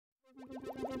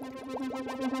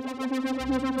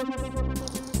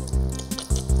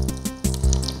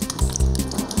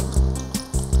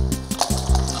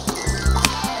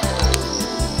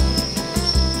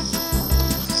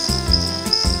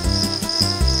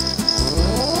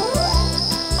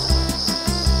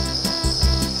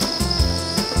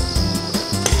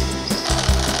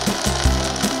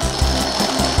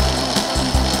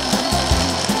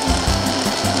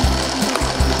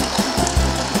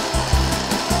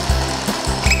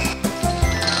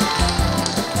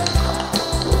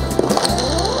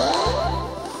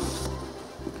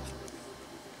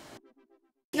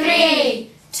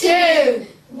Three, two,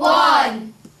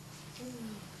 one.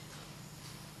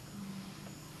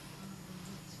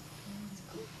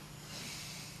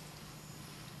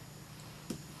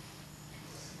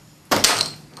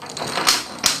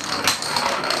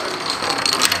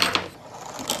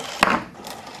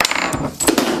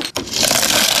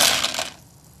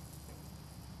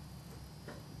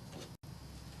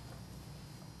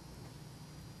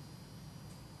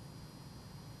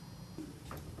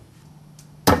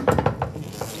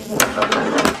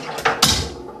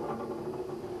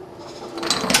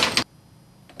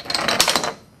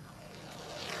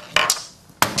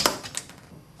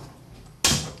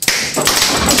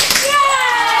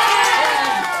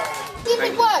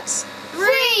 It works.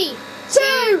 3,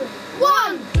 2,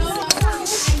 1.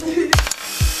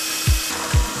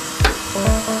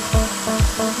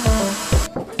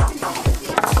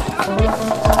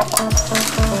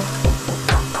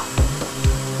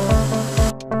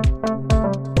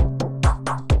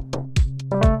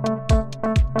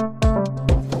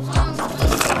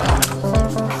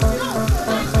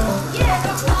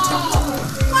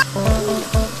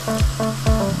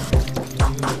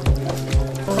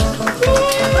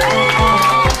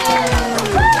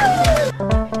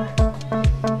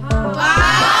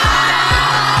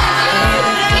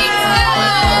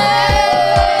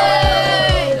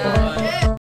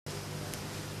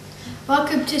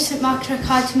 Welcome to St Margaret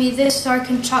Academy. This is our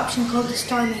contraption called the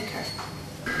Star Maker.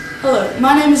 Hello,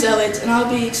 my name is Elliot and I'll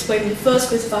be explaining the first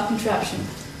bit of our contraption.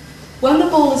 When the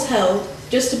ball is held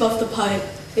just above the pipe,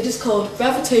 it is called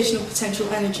gravitational potential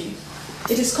energy.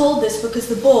 It is called this because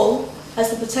the ball has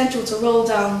the potential to roll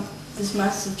down this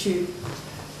massive tube.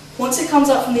 Once it comes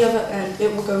out from the other end,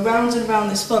 it will go round and round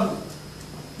this funnel.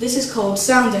 This is called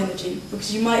sound energy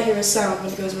because you might hear a sound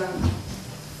when it goes round.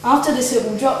 After this, it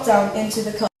will drop down into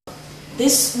the cup.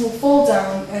 This will fall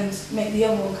down and make the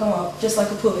other one come up, just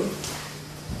like a pulley.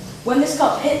 When this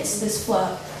cup hits this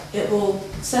flap, it will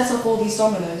set off all these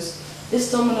dominoes.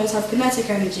 These dominoes have kinetic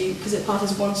energy because it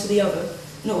passes one to the other,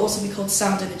 and it will also be called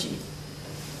sound energy.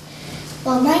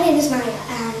 Well, my name is Maya,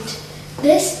 and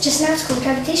this just now is called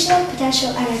gravitational potential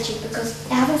energy because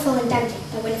it haven't fallen down yet.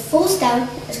 But when it falls down,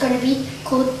 it's going to be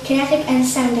called kinetic and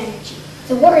sound energy.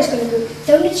 The water is going to go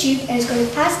down the tube and it's going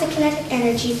to pass the kinetic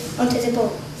energy onto the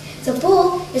ball. The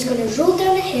ball is going to roll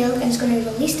down the hill and it's going to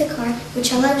release the car,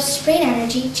 which allows sprain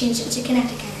energy change into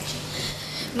kinetic energy.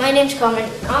 My name's Cameron.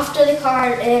 After the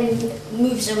car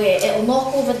moves away, it will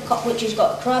knock over the cup, which has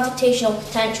got gravitational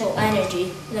potential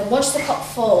energy. And then once the cup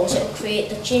falls, it will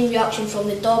create the chain reaction from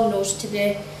the dominoes to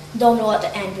the domino at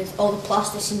the end, with all the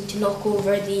plasticine to knock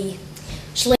over the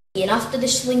slinky. And after the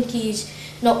slinky's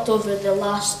knocked over the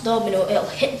last domino, it'll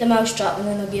hit the mousetrap, and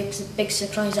then there'll be a big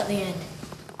surprise at the end.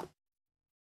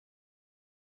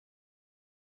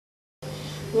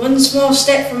 One small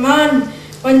step for man,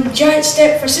 one giant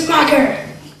step for St Margaret.